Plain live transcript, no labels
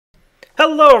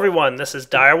Hello everyone, this is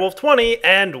Direwolf20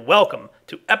 and welcome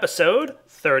to episode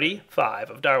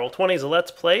 35 of Direwolf20's Let's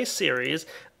Play series.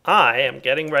 I am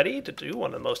getting ready to do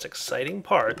one of the most exciting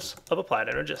parts of Applied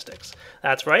Energistics.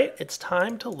 That's right, it's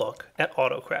time to look at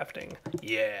autocrafting.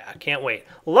 Yeah, I can't wait.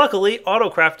 Luckily,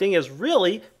 autocrafting is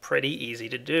really pretty easy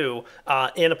to do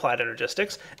in Applied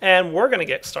Energistics, and we're going to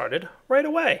get started right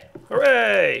away.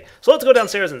 Hooray! So let's go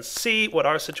downstairs and see what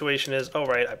our situation is. Oh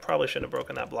right, I probably shouldn't have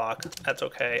broken that block. That's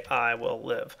okay, I will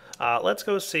live. Let's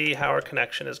go see how our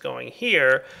connection is going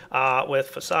here with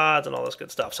facades and all this good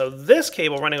stuff. So this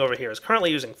cable running over here is currently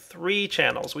using 3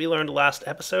 channels. We learned last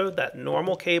episode that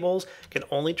normal cables can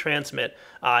only transmit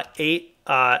 8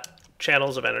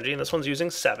 channels of energy, and this one's using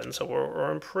 7, so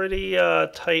we're in pretty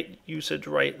tight usage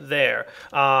right there.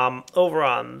 Over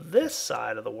on this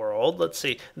side of the world, let's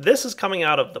see, this is coming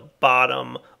out of the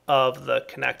bottom of the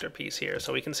connector piece here,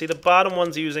 so we can see the bottom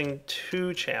one's using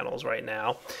 2 channels right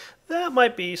now. That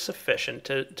might be sufficient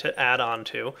to add on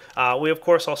to. We, of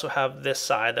course, also have this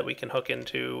side that we can hook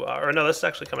into, or no, this is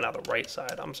actually coming out the right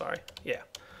side. I'm sorry. Yeah,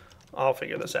 I'll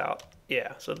figure this out.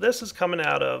 Yeah, so this is coming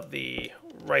out of the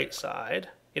right side.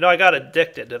 You know, I got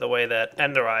addicted to the way that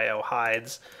Ender.io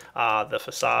hides the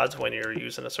facades when you're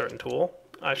using a certain tool.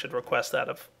 I should request that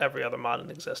of every other mod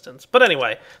in existence. But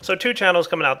anyway, so 2 channels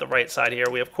coming out the right side here.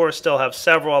 We, of course, still have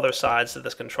several other sides to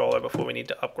this controller before we need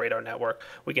to upgrade our network.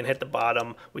 We can hit the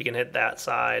bottom. We can hit that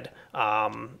side.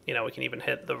 You know, we can even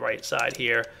hit the right side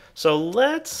here. So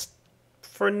let's,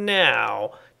 for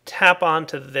now, tap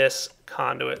onto this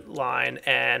conduit line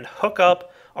and hook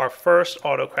up our first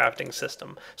auto crafting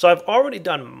system. So I've already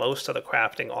done most of the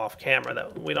crafting off camera,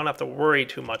 though. We don't have to worry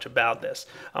too much about this.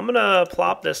 I'm gonna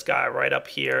plop this guy right up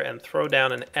here and throw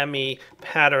down an ME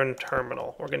pattern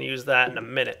terminal. We're gonna use that in a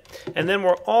minute. And then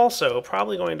we're also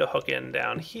probably going to hook in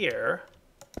down here.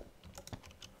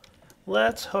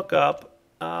 Let's hook up,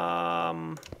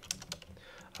 I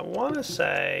wanna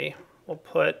say we'll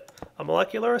put a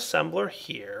molecular assembler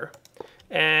here,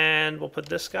 and we'll put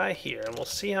this guy here, and we'll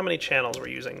see how many channels we're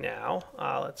using now.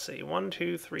 Let's see, 1,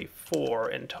 2, 3,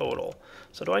 4 in total.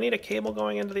 So do I need a cable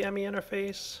going into the ME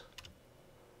interface?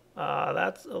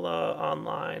 That's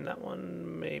online. That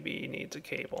one maybe needs a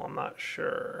cable. I'm not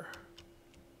sure.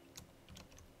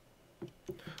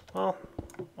 Well,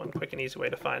 one quick and easy way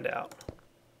to find out.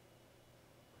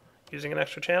 Using an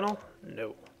extra channel?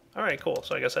 No. All right, cool.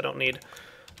 So I guess I don't need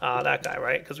that guy,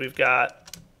 right? Because we've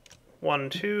got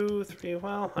 1, 2, 3,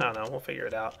 well, I don't know, we'll figure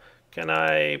it out. Can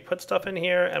I put stuff in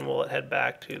here and will it head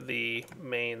back to the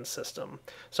main system?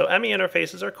 So ME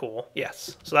interfaces are cool,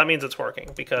 yes. So that means it's working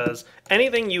because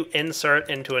anything you insert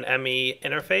into an ME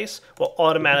interface will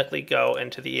automatically go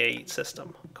into the A8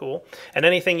 system, cool. And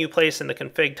anything you place in the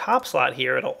config top slot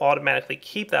here, it'll automatically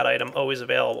keep that item always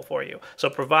available for you. So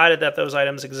provided that those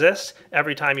items exist,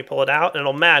 every time you pull it out,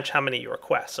 it'll match how many you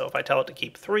request. So if I tell it to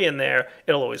keep 3 in there,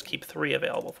 it'll always keep 3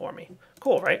 available for me.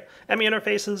 Cool, right? ME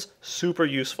interfaces, super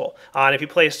useful. And if you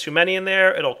place too many in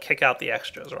there, it'll kick out the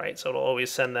extras, right? So it'll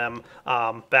always send them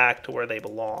back to where they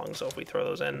belong. So if we throw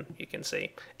those in, you can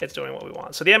see it's doing what we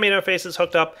want. So the ME interface is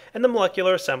hooked up, and the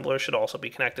molecular assembler should also be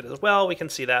connected as well. We can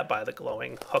see that by the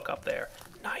glowing hookup there.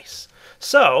 Nice.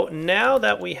 So now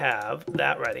that we have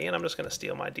that ready, and I'm just going to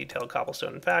steal my detailed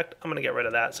cobblestone. In fact, I'm going to get rid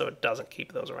of that so it doesn't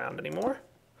keep those around anymore.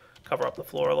 Cover up the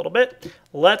floor a little bit.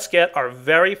 Let's get our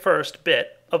very first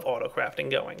bit of auto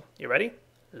crafting going. You ready?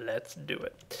 Let's do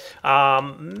it.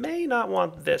 May not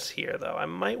want this here though. I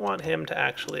might want him to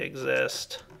actually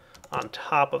exist on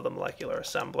top of the molecular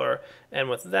assembler, and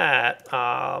with that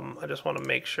I just want to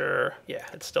make sure, yeah,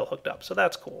 it's still hooked up, so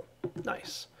that's cool.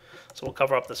 Nice. So we'll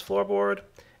cover up this floorboard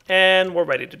and we're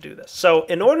ready to do this. So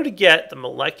in order to get the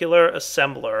molecular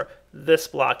assembler, this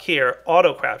block here,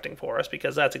 auto crafting for us,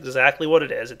 because that's exactly what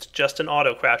it is, it's just an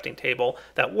auto crafting table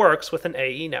that works with an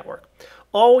AE network.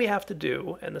 All we have to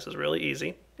do, and this is really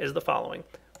easy, is the following.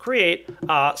 Create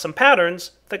some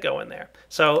patterns that go in there.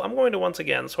 So I'm going to once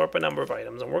again sort by number of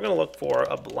items, and we're going to look for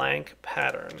a blank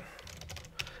pattern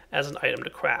as an item to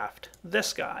craft.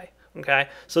 This guy. Okay,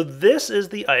 so this is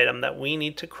the item that we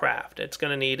need to craft. It's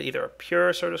going to need either a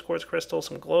pure Certus quartz crystal,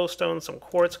 some glowstone, some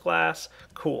quartz glass.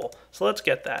 Cool. So let's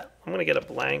get that. I'm going to get a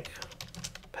blank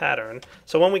pattern.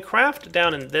 So when we craft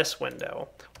down in this window,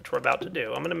 which we're about to do,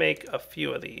 I'm going to make a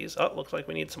few of these. Oh, looks like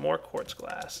we need some more quartz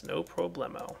glass. No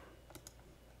problemo.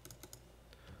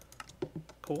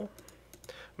 Cool.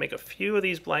 Make a few of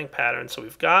these blank patterns. So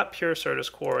we've got pure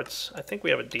Certus quartz. I think we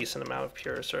have a decent amount of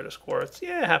pure Certus quartz.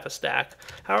 Yeah, half a stack.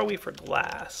 How are we for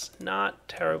glass? Not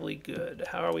terribly good.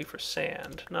 How are we for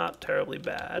sand? Not terribly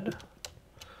bad.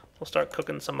 We'll start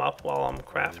cooking some up while I'm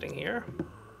crafting here.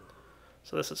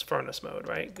 So this is furnace mode,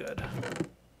 right? Good.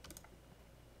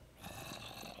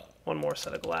 One more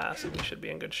set of glass and we should be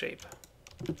in good shape.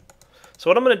 So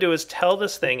what I'm going to do is tell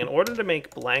this thing, in order to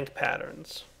make blank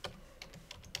patterns,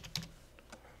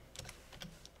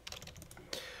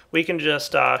 we can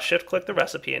just shift-click the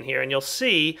recipe in here, and you'll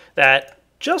see that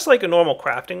just like a normal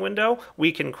crafting window,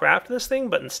 we can craft this thing,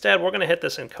 but instead we're going to hit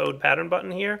this encode pattern button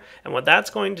here, and what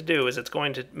that's going to do is it's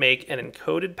going to make an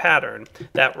encoded pattern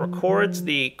that records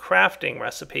the crafting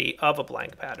recipe of a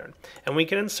blank pattern, and we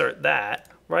can insert that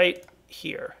right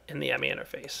here in the ME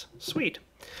interface. Sweet.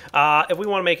 If we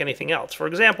want to make anything else, for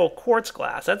example, quartz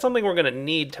glass, that's something we're going to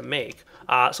need to make.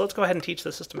 So let's go ahead and teach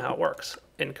the system how it works.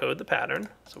 Encode the pattern,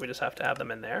 so we just have to have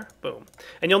them in there. Boom.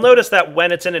 And you'll notice that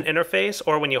when it's in an interface,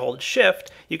 or when you hold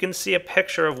shift, you can see a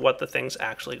picture of what the thing's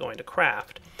actually going to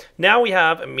craft. Now we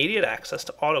have immediate access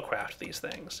to autocraft these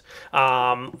things.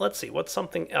 Let's see, what's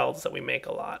something else that we make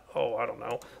a lot? Oh, I don't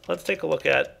know. Let's take a look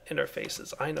at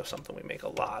interfaces. I know something we make a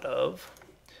lot of.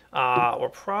 We're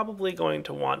probably going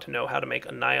to want to know how to make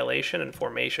annihilation and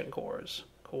formation cores.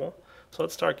 Cool. So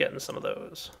let's start getting some of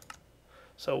those.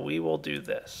 So we will do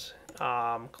this.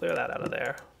 Clear that out of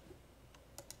there.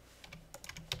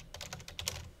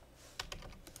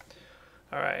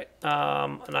 All right.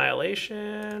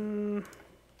 Annihilation,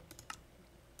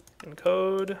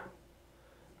 encode,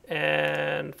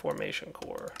 and formation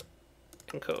core,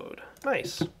 encode.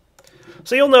 Nice.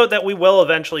 So you'll note that we will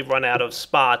eventually run out of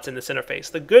spots in this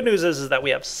interface. The good news is that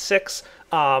we have 6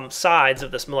 sides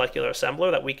of this molecular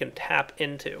assembler that we can tap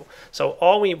into. So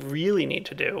all we really need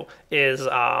to do is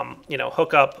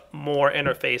hook up more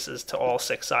interfaces to all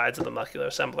 6 sides of the molecular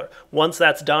assembler. Once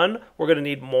that's done, we're going to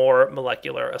need more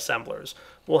molecular assemblers.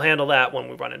 We'll handle that when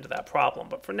we run into that problem,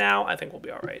 but for now, I think we'll be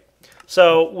all right.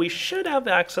 So we should have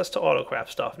access to Autocraft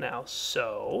stuff now.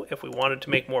 So if we wanted to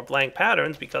make more blank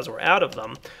patterns because we're out of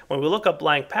them, when we look up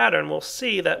blank pattern, we'll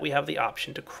see that we have the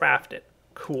option to craft it.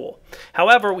 Cool.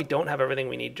 However, we don't have everything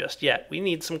we need just yet. We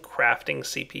need some crafting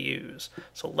CPUs.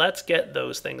 So let's get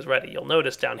those things ready. You'll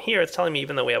notice down here, it's telling me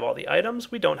even though we have all the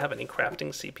items, we don't have any crafting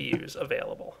CPUs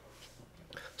available.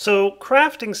 So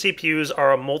crafting CPUs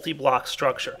are a multi-block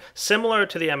structure, similar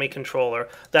to the ME controller,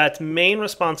 that's main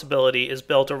responsibility is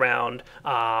built around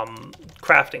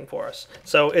crafting for us.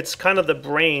 So it's kind of the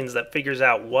brains that figures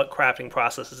out what crafting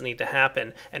processes need to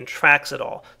happen and tracks it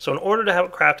all. So in order to have a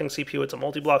crafting CPU, it's a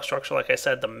multi-block structure. Like I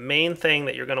said, the main thing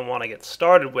that you're going to want to get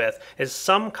started with is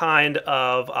some kind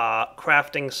of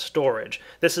crafting storage.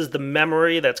 This is the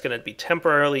memory that's going to be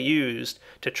temporarily used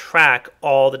to track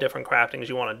all the different craftings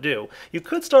you want to do. You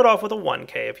could start off with a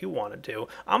 1K if you wanted to.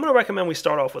 I'm going to recommend we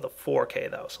start off with a 4K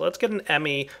though. So let's get an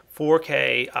ME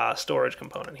 4K storage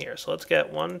component here. So let's get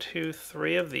 1, 2,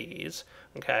 3 of these,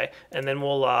 okay? And then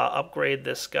we'll upgrade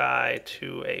this guy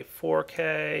to a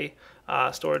 4K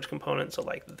storage component, so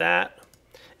like that.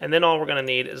 And then all we're going to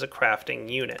need is a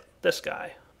crafting unit, this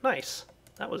guy. Nice.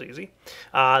 That was easy.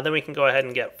 Then we can go ahead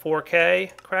and get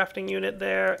 4K crafting unit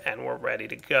there, and we're ready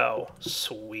to go.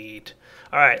 Sweet.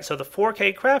 All right, so the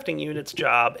 4K crafting unit's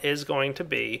job is going to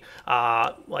be,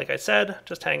 like I said,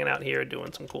 just hanging out here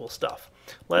doing some cool stuff.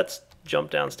 Let's jump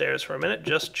downstairs for a minute,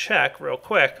 just check real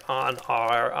quick on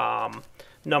our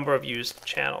number of used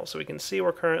channels. So we can see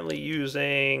we're currently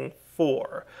using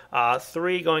 4,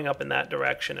 3 going up in that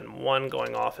direction and 1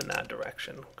 going off in that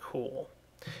direction. Cool.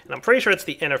 And I'm pretty sure it's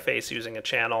the interface using a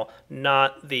channel,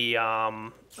 not the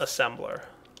assembler,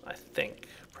 I think.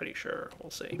 Pretty sure.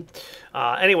 We'll see.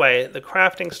 Anyway, the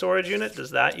crafting storage unit, does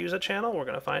that use a channel? We're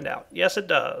going to find out. Yes, it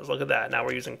does. Look at that. Now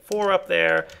we're using 4 up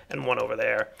there and 1 over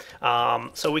there.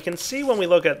 So we can see when we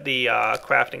look at the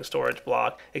crafting storage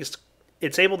block,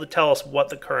 it's able to tell us what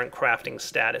the current crafting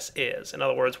status is. In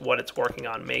other words, what it's working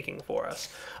on making for us.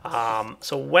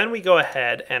 So when we go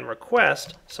ahead and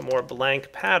request some more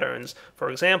blank patterns, for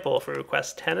example, if we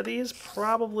request 10 of these,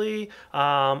 probably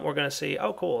we're going to see,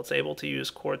 oh cool, it's able to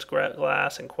use quartz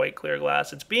glass and quite clear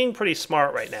glass. It's being pretty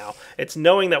smart right now. It's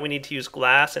knowing that we need to use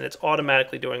glass, and it's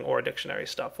automatically doing OR dictionary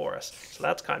stuff for us. So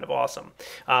that's kind of awesome.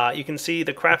 You can see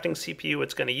the crafting CPU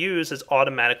it's going to use is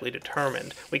automatically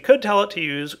determined. We could tell it to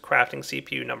use crafting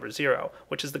CPU number 0,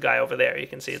 which is the guy over there. You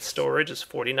can see its storage is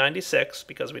 4096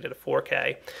 because we did a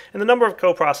 4K, and the number of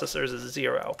coprocessors is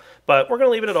 0. But we're going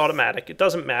to leave it at automatic. It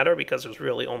doesn't matter because there's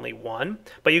really only 1,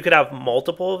 but you could have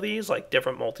multiple of these, like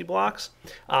different multi-blocks.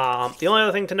 The only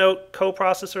other thing to note,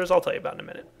 coprocessors, I'll tell you about in a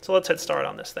minute. So let's hit start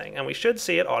on this thing, and we should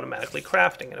see it automatically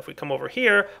crafting. And if we come over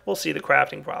here, we'll see the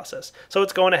crafting process. So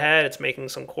it's going ahead, it's making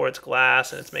some quartz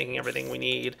glass, and it's making everything we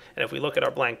need. And if we look at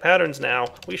our blank patterns now,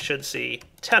 we should see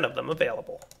 10 of them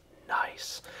available.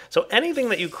 Nice. So anything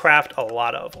that you craft a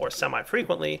lot of or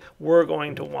semi-frequently, we're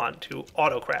going to want to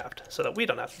auto-craft so that we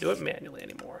don't have to do it manually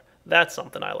anymore. That's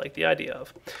something I like the idea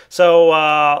of. So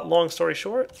long story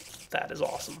short, that is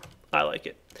awesome. I like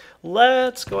it.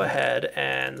 Let's go ahead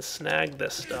and snag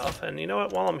this stuff. And you know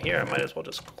what? While I'm here, I might as well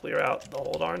just clear out the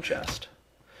whole darn chest.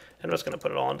 And I'm just going to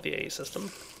put it all into the A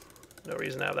system. No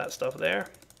reason to have that stuff there.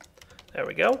 There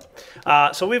we go.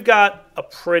 So we've got a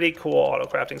pretty cool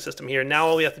auto-crafting system here. Now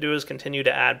all we have to do is continue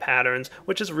to add patterns,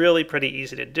 which is really pretty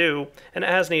easy to do. And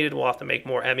as needed, we'll have to make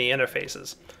more ME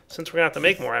interfaces. Since we're going to have to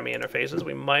make more ME interfaces,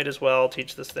 we might as well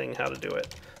teach this thing how to do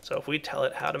it. So if we tell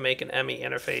it how to make an ME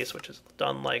interface, which is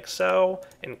done like so,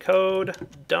 in code,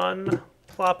 done,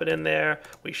 plop it in there,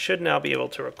 we should now be able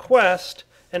to request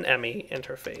an ME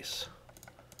interface.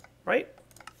 Right?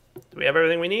 Do we have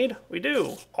everything we need? We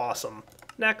do. Awesome.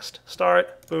 Next,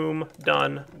 start, boom,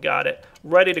 done, got it,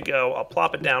 ready to go. I'll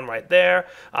plop it down right there.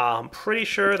 I'm pretty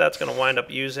sure that's going to wind up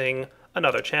using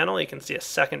another channel. You can see a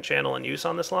second channel in use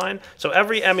on this line. So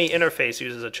every ME interface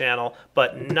uses a channel,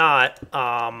 but not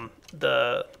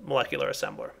the molecular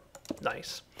assembler.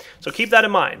 Nice. So keep that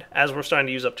in mind. As we're starting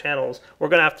to use up channels, we're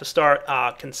going to have to start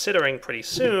considering pretty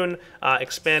soon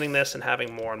expanding this and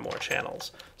having more and more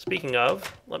channels. Speaking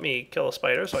of, let me kill a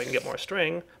spider so I can get more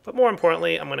string. But more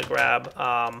importantly, I'm going to grab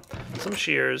some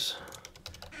shears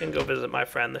and go visit my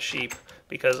friend the sheep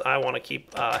because I want to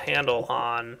keep a handle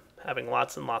on having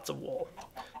lots and lots of wool.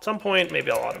 At some point,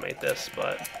 maybe I'll automate this,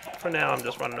 but for now, I'm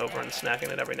just running over and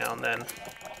snacking it every now and then.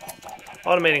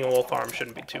 Automating a wool farm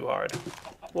shouldn't be too hard.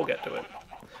 We'll get to it.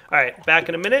 All right, back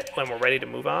in a minute when we're ready to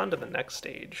move on to the next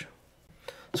stage.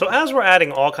 So as we're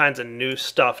adding all kinds of new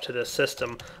stuff to this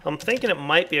system, I'm thinking it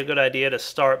might be a good idea to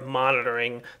start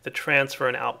monitoring the transfer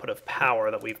and output of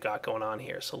power that we've got going on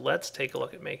here. So let's take a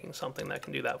look at making something that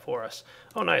can do that for us.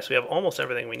 Oh, nice. We have almost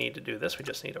everything we need to do this. We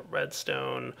just need a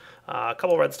redstone, a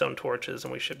couple redstone torches,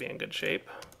 and we should be in good shape.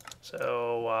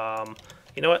 So,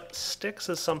 you know what? Sticks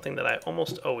is something that I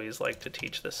almost always like to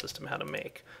teach this system how to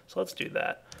make. So let's do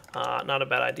that. Not a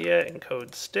bad idea.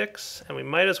 Encode sticks, and we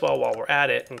might as well, while we're at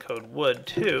it, encode wood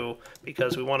too,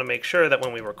 because we want to make sure that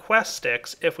when we request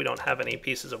sticks, if we don't have any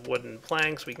pieces of wooden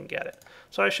planks, we can get it.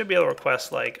 So I should be able to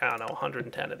request, like, I don't know,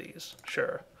 110 of these.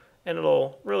 Sure. And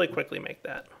it'll really quickly make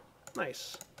that.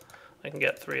 Nice. I can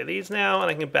get 3 of these now, and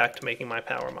I can get back to making my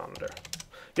power monitor.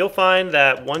 You'll find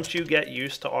that once you get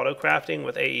used to auto-crafting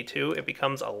with AE2, it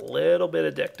becomes a little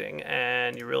bit addicting,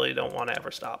 and you really don't want to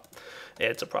ever stop.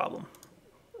 It's a problem.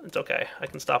 It's okay. I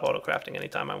can stop auto-crafting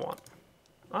anytime I want.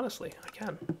 Honestly, I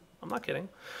can. I'm not kidding.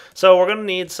 So we're going to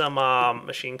need some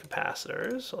machine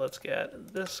capacitors. So let's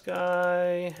get this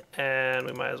guy, and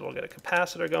we might as well get a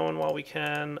capacitor going while we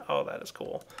can. Oh, that is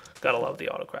cool. Gotta love the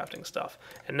auto-crafting stuff.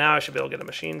 And now I should be able to get a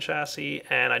machine chassis,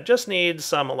 and I just need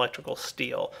some electrical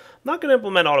steel. I'm not going to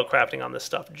implement auto-crafting on this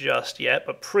stuff just yet,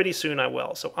 but pretty soon I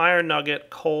will. So iron nugget,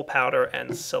 coal powder,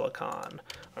 and silicon.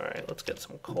 All right, let's get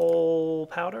some coal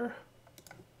powder.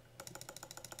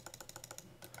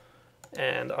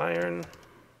 And iron.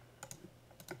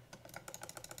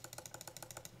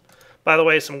 By the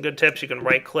way, some good tips. You can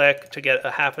right click to get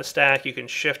a half a stack. You can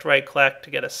shift right click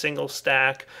to get a single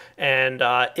stack. And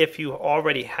if you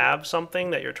already have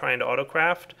something that you're trying to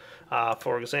autocraft,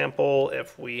 for example,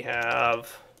 if we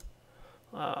have,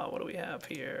 what do we have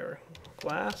here?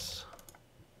 Glass.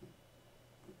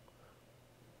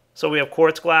 So we have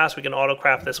quartz glass. We can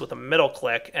autocraft this with a middle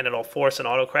click, and it'll force an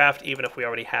autocraft even if we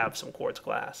already have some quartz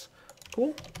glass.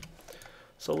 Cool.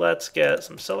 So let's get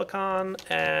some silicon,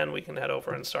 and we can head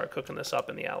over and start cooking this up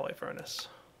in the alloy furnace.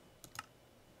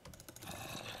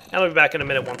 And I'll be back in a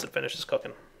minute once it finishes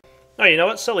cooking. Oh, you know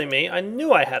what? Silly me. I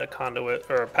knew I had a conduit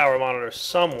or a power monitor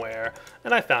somewhere,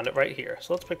 and I found it right here.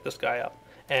 So let's pick this guy up.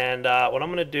 And what I'm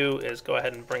going to do is go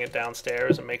ahead and bring it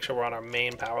downstairs and make sure we're on our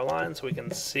main power line so we can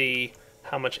see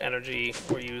how much energy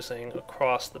we're using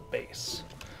across the base.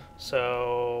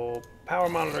 So power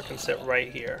monitor can sit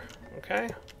right here. Okay.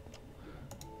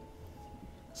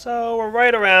 So we're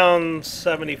right around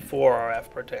 74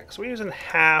 RF per tick. So we're using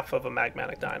half of a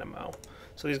magmatic dynamo.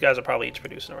 So these guys are probably each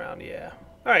producing around, yeah.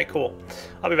 All right, cool.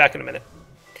 I'll be back in a minute.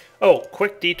 Oh,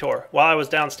 quick detour. While I was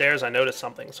downstairs, I noticed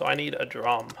something. So I need a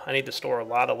drum. I need to store a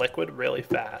lot of liquid really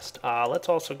fast. Let's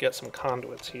also get some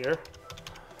conduits here.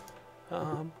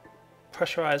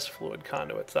 Pressurized fluid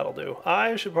conduits, that'll do.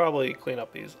 I should probably clean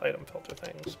up these item filter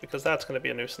things because that's going to be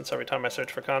a nuisance every time I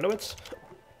search for conduits.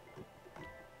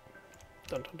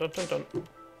 Dun, dun, dun, dun, dun.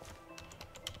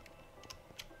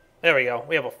 There we go.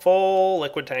 We have a full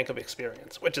liquid tank of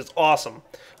experience, which is awesome,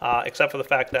 except for the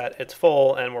fact that it's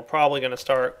full, and we're probably going to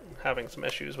start having some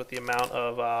issues with the amount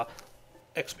of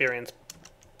experience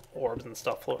orbs and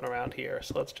stuff floating around here.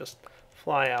 So let's just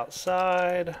fly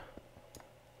outside.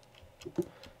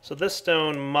 So this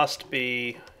stone must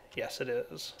be, yes it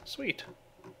is. Sweet.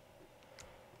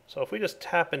 So if we just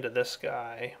tap into this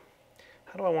guy,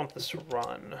 how do I want this to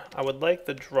run? I would like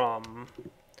the drum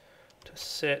to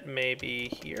sit maybe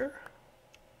here.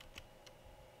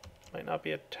 Might not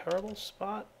be a terrible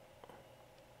spot.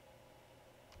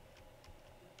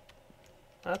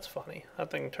 That's funny.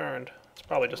 That thing turned. It's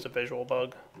probably just a visual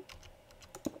bug.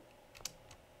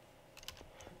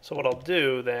 So what I'll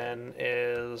do then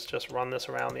is just run this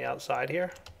around the outside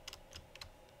here.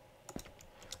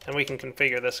 And we can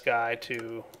configure this guy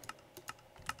to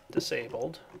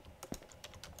disabled.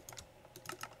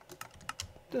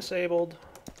 Disabled.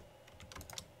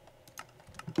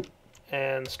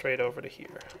 And straight over to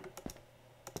here.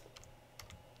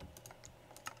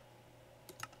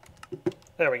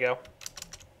 There we go.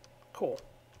 Cool.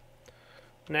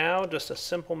 Now, just a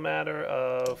simple matter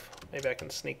of, maybe I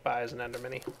can sneak by as an ender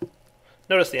mini.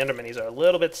 Notice the ender minis are a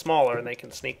little bit smaller and they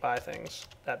can sneak by things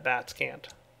that bats can't.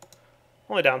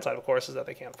 Only downside, of course, is that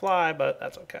they can't fly, but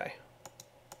that's okay.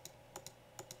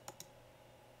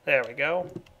 There we go.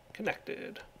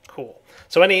 Connected. Cool.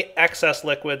 So any excess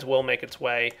liquids will make its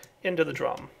way into the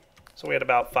drum. So we had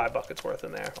about 5 buckets worth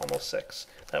in there, almost 6,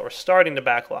 that we're starting to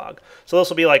backlog. So this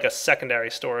will be like a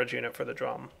secondary storage unit for the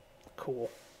drum. Cool.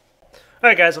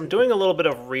 Alright guys, I'm doing a little bit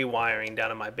of rewiring down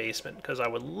in my basement because I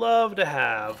would love to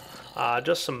have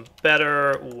just some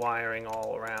better wiring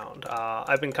all around.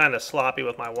 I've been kind of sloppy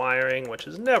with my wiring, which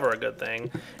is never a good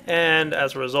thing, and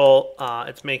as a result,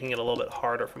 it's making it a little bit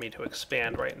harder for me to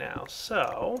expand right now.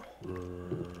 So,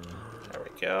 there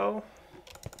we go.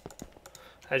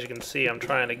 As you can see, I'm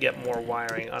trying to get more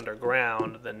wiring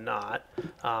underground than not.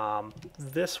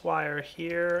 This wire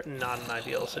here, not an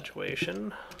ideal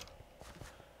situation.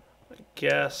 I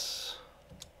guess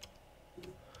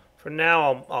for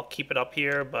now I'll keep it up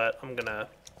here, but I'm gonna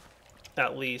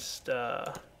at least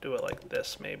do it like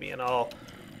this maybe, and I'll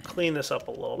clean this up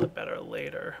a little bit better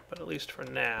later, but at least for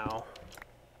now.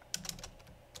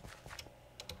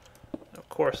 Of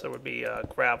course there would be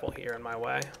gravel here in my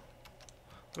way.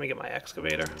 Let me get my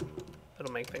excavator.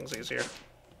 That'll make things easier.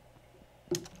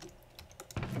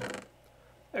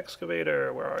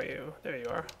 Excavator, where are you? There you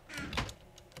are.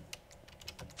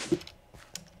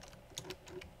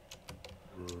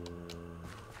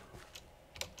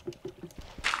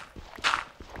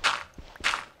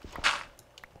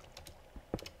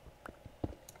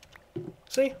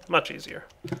 See? Much easier.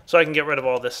 So I can get rid of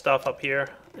all this stuff up here,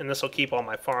 and this will keep all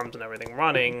my farms and everything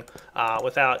running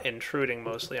without intruding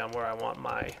mostly on where I want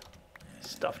my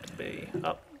stuff to be.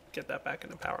 Oh, get that back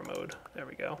into power mode. There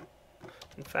we go.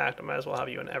 In fact, I might as well have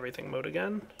you in everything mode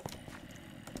again.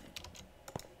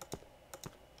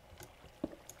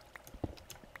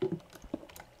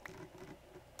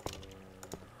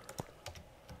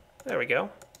 There we go.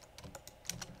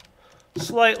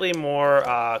 Slightly more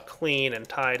clean and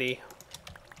tidy.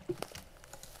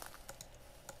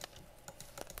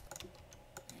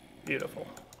 Beautiful.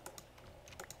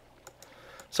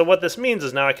 So what this means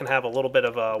is now I can have a little bit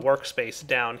of a workspace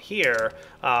down here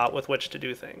with which to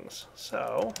do things.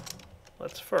 So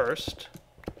let's first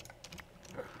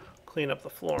clean up the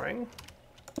flooring.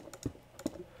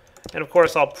 And of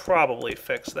course I'll probably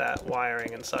fix that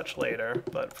wiring and such later,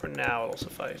 but for now it'll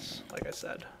suffice, like I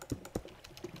said.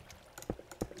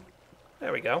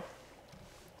 There we go.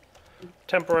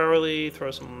 Temporarily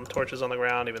throw some torches on the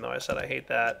ground, even though I said I hate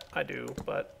that. I do,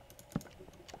 but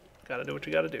gotta do what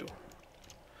you gotta do.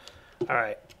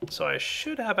 Alright, so I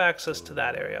should have access to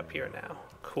that area up here now.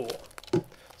 Cool.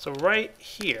 So right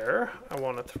here, I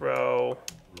want to throw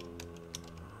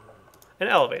an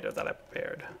elevator that I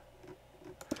prepared.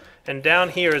 And down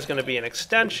here is going to be an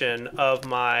extension of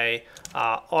my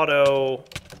auto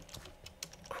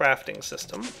crafting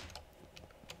system.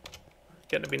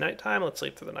 Getting to be nighttime. Let's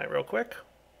sleep through the night real quick.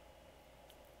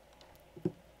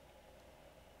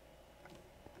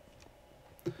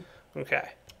 Okay,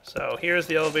 so here's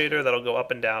the elevator that'll go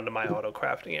up and down to my auto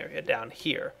crafting area down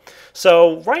here.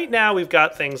 So right now we've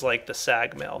got things like the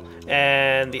sag mill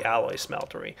and the alloy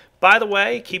smeltery. By the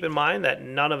way, keep in mind that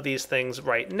none of these things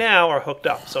right now are hooked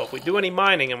up. So if we do any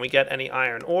mining and we get any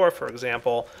iron ore, for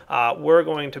example, we're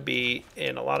going to be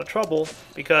in a lot of trouble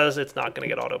because it's not going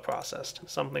to get auto processed.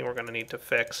 Something we're going to need to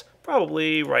fix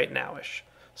probably right now-ish.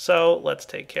 So let's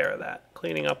take care of that.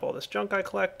 Cleaning up all this junk I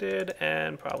collected,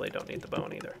 and probably don't need the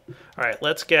bone either. All right,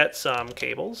 let's get some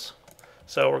cables.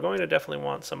 So we're going to definitely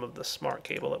want some of the smart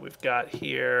cable that we've got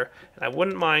here, and I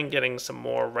wouldn't mind getting some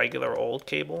more regular old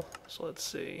cable. So let's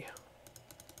see.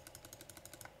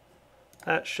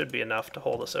 That should be enough to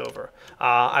hold us over.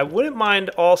 I wouldn't mind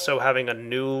also having a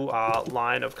new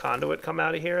line of conduit come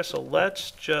out of here, so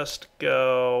let's just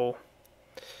go...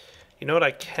 You know what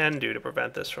I can do to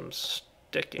prevent this from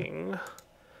sticking?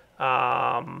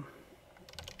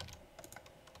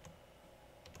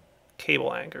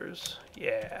 Cable anchors.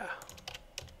 Yeah.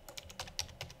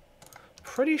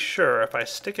 Pretty sure if I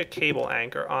stick a cable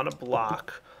anchor on a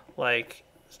block like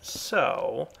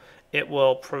so, it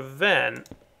will prevent,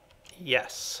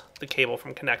 yes, the cable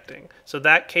from connecting. So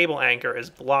that cable anchor is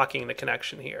blocking the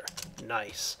connection here.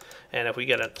 Nice. And if we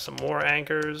get some more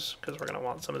anchors, because we're going to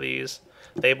want some of these,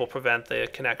 they will prevent the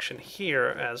connection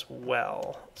here as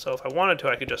well. So if I wanted to,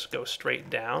 I could just go straight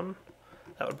down.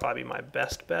 That would probably be my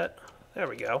best bet. There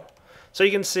we go. So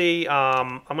you can see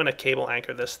I'm going to cable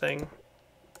anchor this thing.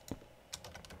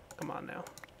 Come on now.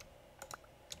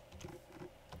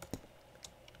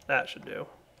 That should do.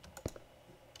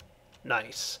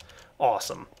 Nice.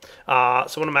 Awesome.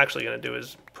 So what I'm actually going to do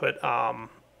is put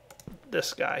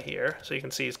this guy here. So you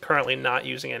can see he's currently not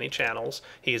using any channels.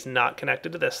 He's not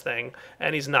connected to this thing,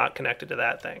 and he's not connected to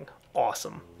that thing.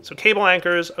 Awesome. So cable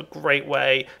anchors, a great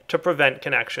way to prevent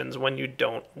connections when you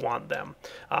don't want them.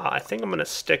 I think I'm going to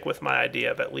stick with my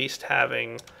idea of at least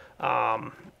having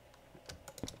that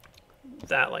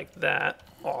like that.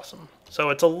 Awesome. So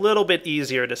it's a little bit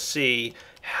easier to see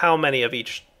how many of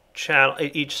each channel,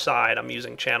 each side I'm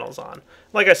using channels on.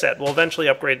 Like I said, we'll eventually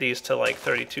upgrade these to like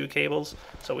 32 cables,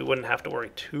 so we wouldn't have to worry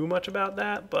too much about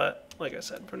that, but like I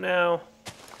said, for now,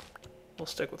 we'll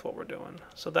stick with what we're doing.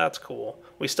 So that's cool.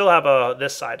 We still have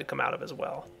this side to come out of as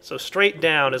well. So straight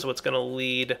down is what's going to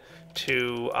lead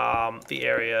to the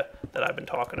area that I've been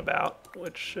talking about,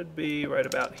 which should be right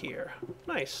about here.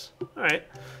 Nice. All right.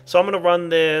 So I'm going to run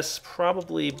this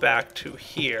probably back to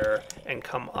here and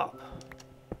come up.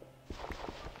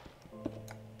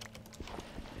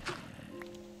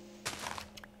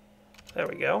 There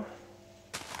we go.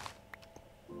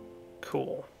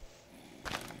 Cool.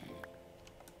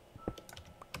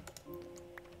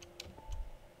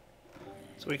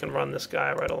 So we can run this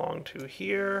guy right along to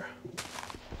here.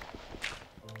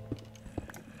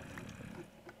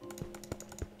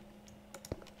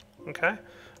 Okay.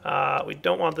 We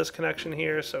don't want this connection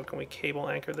here, so can we cable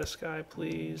anchor this guy,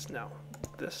 please? No.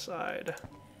 This side.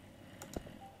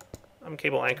 I'm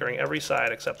cable anchoring every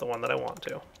side except the one that I want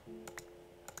to.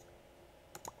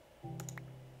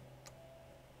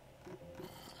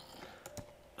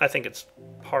 I think it's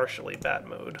partially bat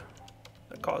mode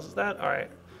that causes that. All right.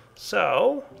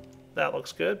 So that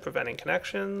looks good, preventing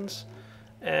connections,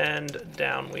 and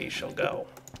down we shall go.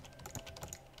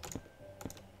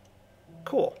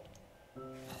 Cool.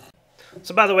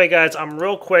 So by the way, guys, I'm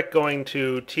real quick going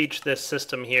to teach this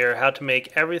system here how to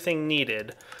make everything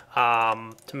needed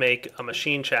to make a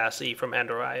machine chassis from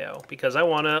Ender.io, because I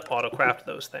want to autocraft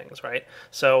those things, right?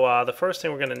 So the first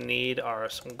thing we're going to need are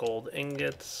some gold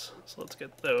ingots. So let's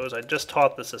get those. I just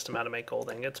taught the system how to make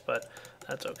gold ingots, but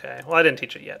that's okay. Well, I didn't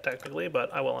teach it yet, technically,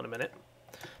 but I will in a minute.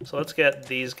 So let's get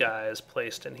these guys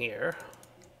placed in here.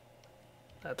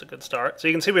 That's a good start. So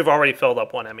you can see we've already filled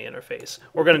up one ME interface.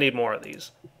 We're going to need more of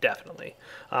these, definitely.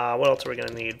 What else are we going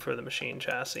to need for the machine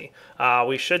chassis?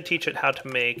 We should teach it how to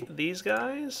make these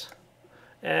guys.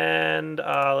 And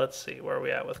let's see, where are we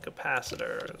at with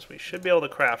capacitors? We should be able to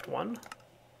craft one.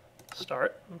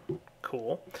 Start.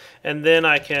 Cool. And then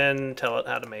I can tell it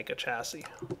how to make a chassis.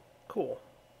 Cool.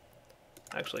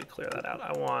 Actually, clear that out.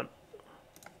 I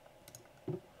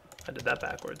did that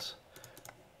backwards.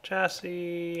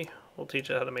 Chassis. We'll teach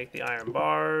it how to make the iron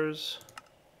bars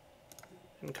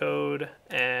in code,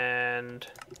 and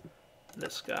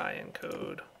this guy in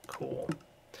code. Cool.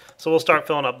 So we'll start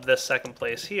filling up this second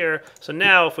place here. So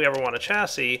now if we ever want a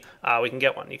chassis, we can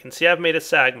get one. You can see I've made a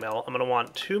sag mill. I'm going to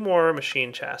want 2 more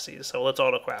machine chassis. So let's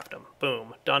autocraft them.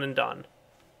 Boom. Done and done.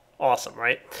 Awesome,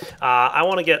 right? I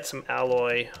want to get some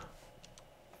alloy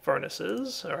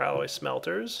furnaces, or alloy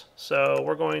smelters. So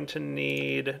we're going to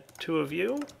need 2 of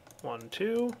you. 1,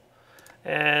 2.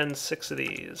 And 6 of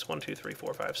these. 1, 2, 3,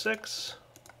 4, 5, 6.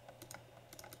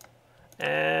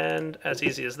 And as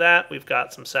easy as that, we've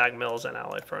got some sag mills and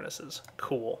alloy furnaces.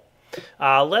 Cool.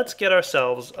 Let's get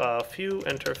ourselves a few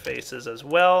interfaces as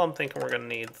well. I'm thinking we're going to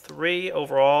need 3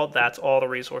 overall. That's all the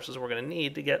resources we're going to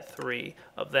need to get 3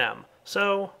 of them.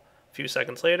 So, a few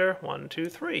seconds later, 1, 2,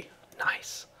 3.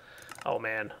 Nice. Oh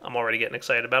man, I'm already getting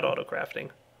excited about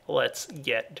autocrafting. Let's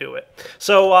get to it.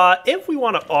 So if we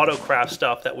want to autocraft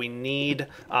stuff that we need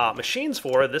machines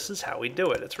for, this is how we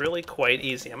do it. It's really quite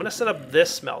easy. I'm going to set up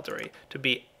this smeltery to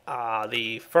be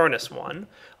the furnace one.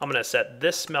 I'm going to set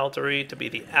this smeltery to be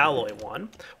the alloy one.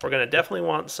 We're going to definitely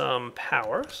want some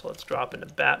power, so let's drop into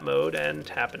bat mode and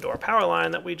tap into our power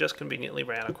line that we just conveniently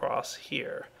ran across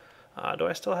here. Do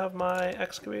I still have my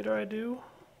excavator? I do.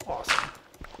 Awesome.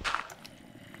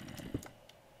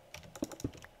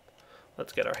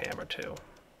 Let's get our hammer too.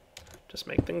 Just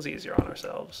make things easier on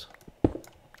ourselves.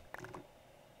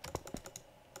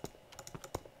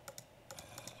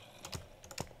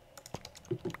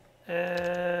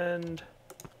 And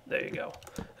there you go.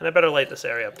 And I better light this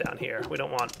area up down here. We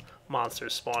don't want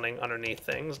monsters spawning underneath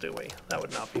things, do we? That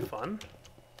would not be fun.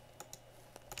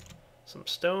 Some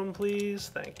stone, please.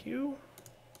 Thank you.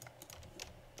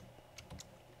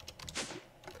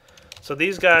 So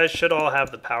these guys should all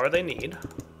have the power they need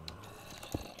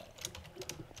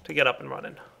to get up and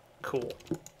running. Cool.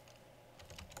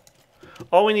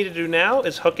 All we need to do now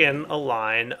is hook in a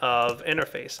line of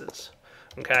interfaces.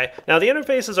 Okay, now the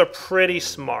interfaces are pretty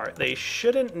smart. They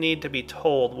shouldn't need to be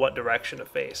told what direction to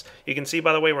face. You can see,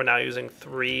 by the way, we're now using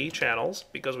 3 channels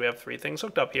because we have 3 things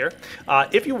hooked up here.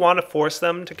 If you want to force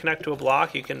them to connect to a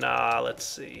block, you can, let's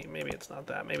see, maybe it's not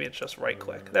that. Maybe it's just right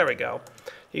click. There we go.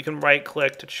 You can right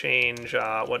click to change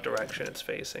what direction it's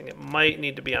facing. It might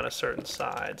need to be on a certain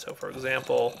side. So for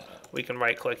example, we can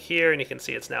right click here and you can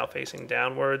see it's now facing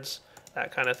downwards,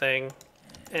 that kind of thing.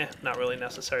 Not really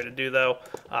necessary to do though.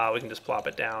 We can just plop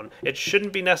it down. It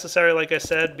shouldn't be necessary, like I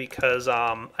said, because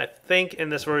I think in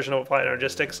this version of Applied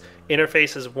Energistics,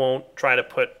 interfaces won't try to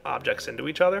put objects into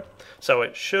each other. So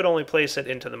it should only place it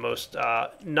into the most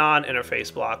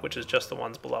non-interface block, which is just the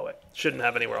ones below it. Shouldn't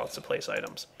have anywhere else to place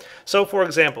items. So for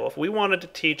example, if we wanted to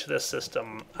teach this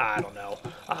system, I don't know,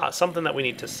 something that we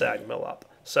need to sag mill up.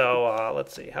 So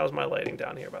let's see, how's my lighting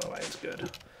down here, by the way? It's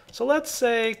good. So let's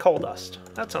say coal dust.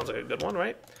 That sounds like a good one,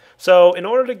 right? So in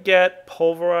order to get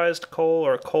pulverized coal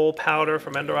or coal powder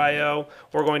from Ender.io,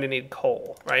 we're going to need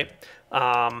coal, right?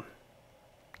 Come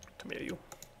here, you.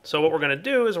 So what we're going to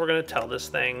do is we're going to tell this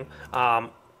thing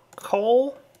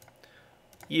coal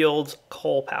yields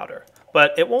coal powder.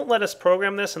 But it won't let us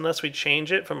program this unless we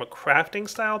change it from a crafting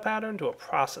style pattern to a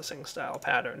processing style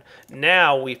pattern.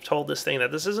 Now we've told this thing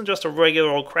that this isn't just a regular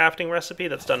old crafting recipe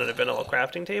that's done in a vanilla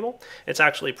crafting table. It's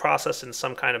actually processed in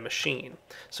some kind of machine.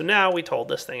 So now we told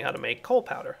this thing how to make coal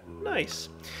powder. Nice.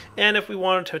 And if we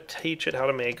wanted to teach it how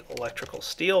to make electrical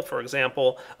steel, for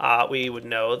example, we would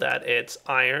know that it's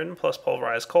iron plus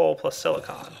pulverized coal plus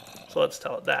silicon. So let's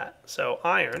tell it that. So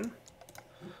iron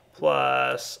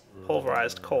plus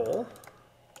pulverized coal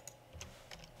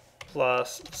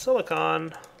plus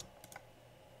silicon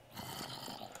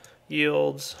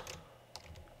yields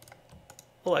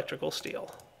electrical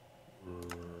steel.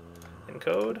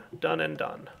 Encode, done and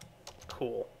done.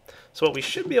 Cool. So what we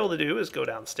should be able to do is go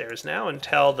downstairs now and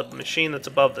tell the machine that's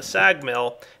above the sag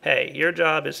mill, hey, your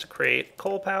job is to create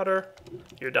coal powder.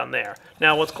 You're done there.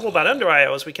 Now what's cool about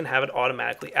Ender.io is we can have it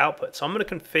automatically output. So I'm going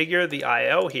to configure the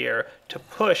I/O here to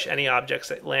push any objects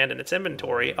that land in its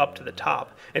inventory up to the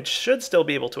top. It should still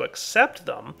be able to accept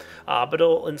them, but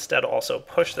it'll instead also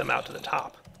push them out to the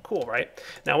top. Cool, right?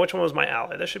 Now, which one was my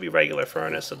alloy? This should be regular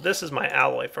furnace, so this is my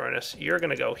alloy furnace. You're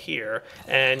going to go here,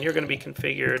 and you're going to be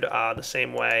configured the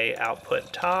same way,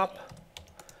 output top,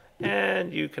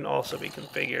 and you can also be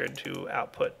configured to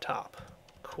output top.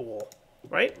 Cool,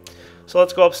 right? So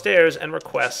let's go upstairs and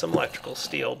request some electrical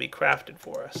steel be crafted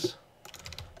for us.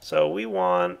 So we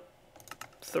want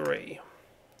 3.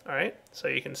 All right, so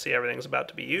you can see everything's about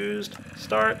to be used.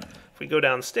 Start. If we go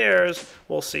downstairs,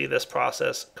 we'll see this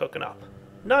process cooking up.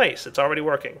 Nice, it's already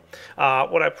working.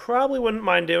 What I probably wouldn't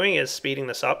mind doing is speeding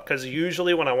this up, because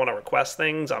usually when I want to request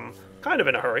things, I'm kind of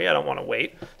in a hurry. I don't want to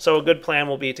wait. So a good plan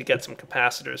will be to get some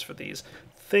capacitors for these.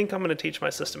 I think I'm going to teach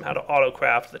my system how to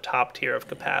autocraft the top tier of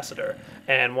capacitor,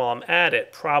 and while I'm at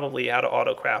it, probably how to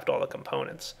autocraft all the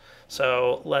components.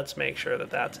 So let's make sure that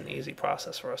that's an easy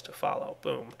process for us to follow.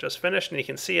 Boom, just finished, and you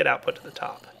can see it output to the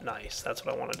top. Nice, that's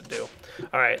what I wanted to do.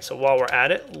 All right, so while we're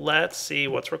at it, let's see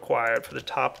what's required for the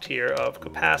top tier of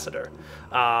capacitor.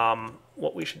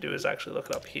 What we should do is actually look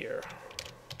it up here.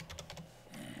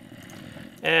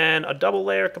 And a double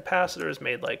layer capacitor is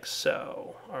made like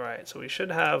so. All right, so we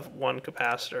should have 1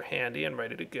 capacitor handy and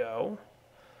ready to go.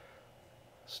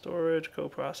 Storage,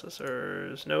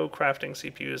 coprocessors, no crafting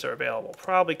CPUs are available.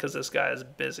 Probably because this guy is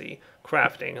busy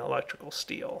crafting electrical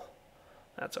steel.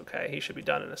 That's okay, he should be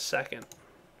done in a second.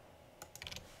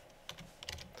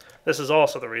 This is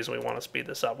also the reason we want to speed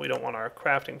this up. We don't want our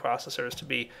crafting processors to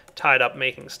be tied up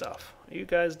making stuff. Are you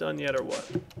guys done yet or what?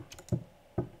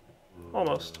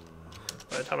 Almost.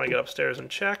 By the time I get upstairs and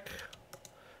check,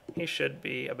 he should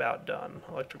be about done.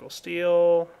 Electrical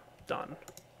steel, done.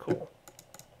 Cool.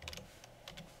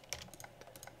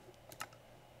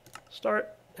 Start,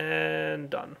 and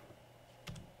done.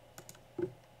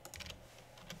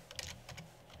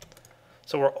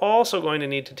 So we're also going to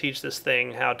need to teach this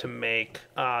thing how to make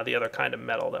the other kind of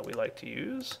metal that we like to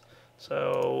use.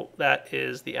 So that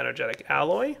is the energetic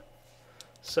alloy.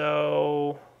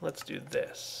 So let's do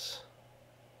this.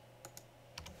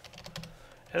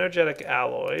 Energetic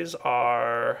alloys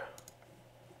are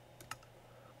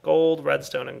gold,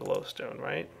 redstone, and glowstone,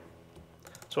 right?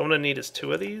 So what I'm going to need is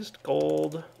 2 of these,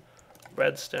 gold,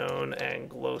 redstone, and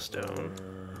glowstone.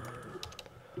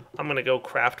 I'm going to go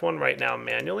craft one right now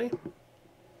manually.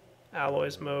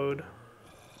 Alloys mode.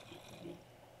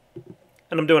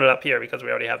 And I'm doing it up here because we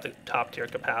already have the top tier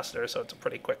capacitor, so it's a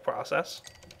pretty quick process.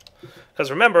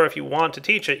 Because remember, if you want to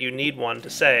teach it, you need one to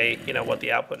say, you know, what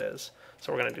the output is.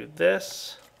 So we're going to do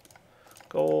this,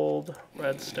 gold,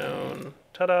 redstone,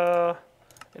 ta-da,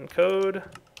 encode.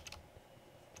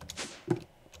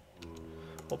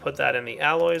 We'll put that in the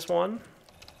alloys one.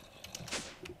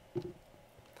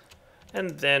 And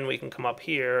then we can come up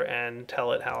here and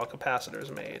tell it how a capacitor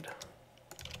is made.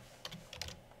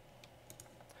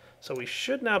 So we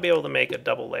should now be able to make a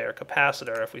double layer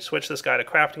capacitor. If we switch this guy to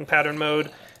crafting pattern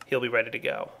mode, he'll be ready to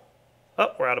go.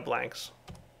 Oh, we're out of blanks.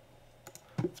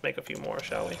 Let's make a few more,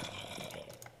 shall we? Do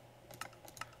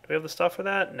we have the stuff for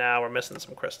that? No, we're missing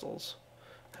some crystals.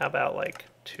 How about like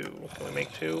 2? Can we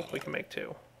make 2? We can make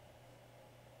 2.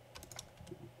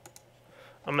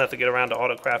 I'm gonna have to get around to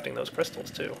auto-crafting those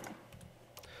crystals too.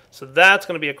 So that's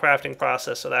going to be a crafting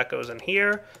process, so that goes in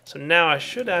here. So now I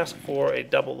should ask for a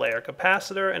double layer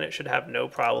capacitor, and it should have no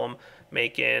problem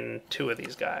making 2 of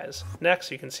these guys.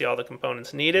 Next, you can see all the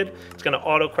components needed. It's going to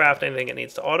auto-craft anything it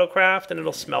needs to auto-craft, and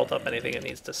it'll smelt up anything it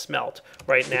needs to smelt.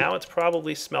 Right now, it's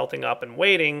probably smelting up and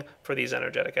waiting for these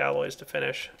energetic alloys to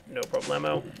finish. No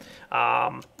problemo.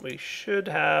 We should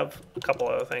have a couple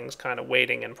other things kind of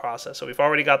waiting in process. So we've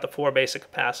already got the 4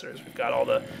 basic capacitors. We've got all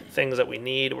the things that we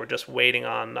need. We're just waiting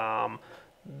on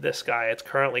this guy. It's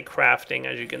currently crafting,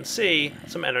 as you can see,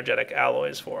 some energetic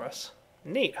alloys for us.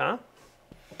 Neat, huh?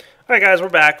 Alright guys, we're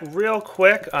back. Real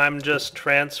quick, I'm just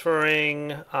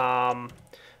transferring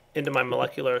into my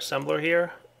molecular assembler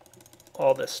here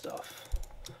all this stuff.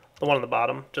 The one on the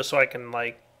bottom, just so I can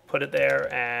like put it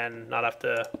there and not have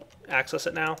to access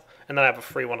it now. And then I have a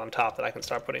free one on top that I can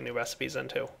start putting new recipes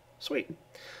into. Sweet.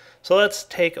 So let's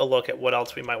take a look at what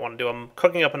else we might want to do. I'm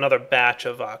cooking up another batch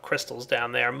of crystals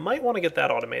down there. Might want to get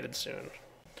that automated soon.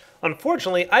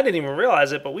 Unfortunately, I didn't even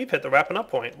realize it, but we've hit the wrapping up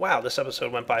point. Wow, this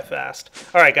episode went by fast.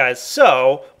 All right, guys,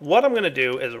 so what I'm going to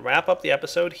do is wrap up the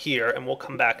episode here, and we'll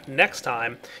come back next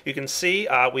time. You can see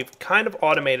we've kind of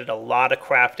automated a lot of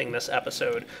crafting this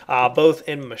episode, both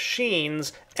in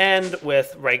machines and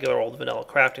with regular old vanilla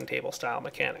crafting table style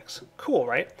mechanics. Cool,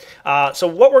 right? So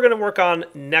what we're going to work on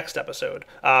next episode,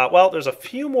 well, there's a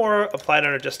few more applied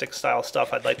energistic style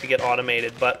stuff I'd like to get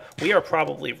automated, but we are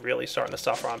probably really starting to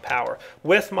suffer on power.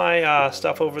 With my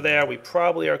stuff over there, we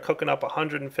probably are cooking up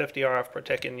 150 RF per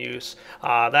tick in use.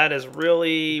 That is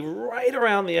really right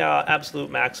around the absolute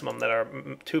maximum that our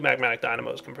 2 magmatic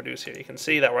dynamos can produce here. You can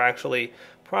see that we're actually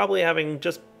probably having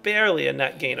just barely a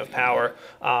net gain of power,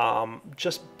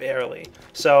 just barely.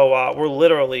 So we're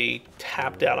literally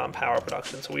tapped out on power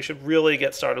production, so we should really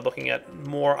get started looking at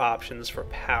more options for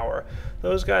power.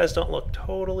 Those guys don't look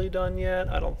totally done yet.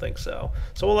 I don't think so.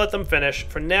 So we'll let them finish.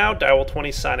 For now,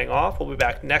 Direwolf20 signing off. We'll be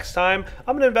back next time.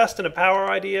 I'm going to invest in a power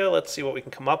idea. Let's see what we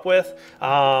can come up with.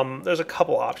 There's a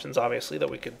couple options, obviously, that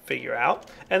we could figure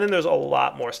out. And then there's a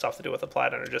lot more stuff to do with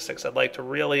applied energistics. I'd like to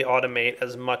really automate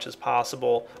as much as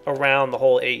possible around the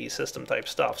whole AE system type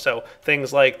stuff. So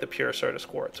things like the pure Certus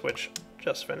quartz, which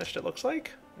just finished, it looks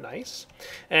like. Nice.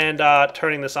 And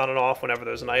turning this on and off whenever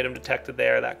there's an item detected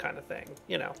there, that kind of thing.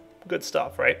 You know. Good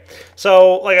stuff, right?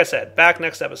 So, like I said, back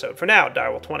next episode. For now,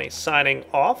 Direwolf20 signing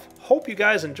off. Hope you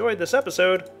guys enjoyed this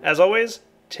episode. As always,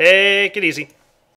 take it easy.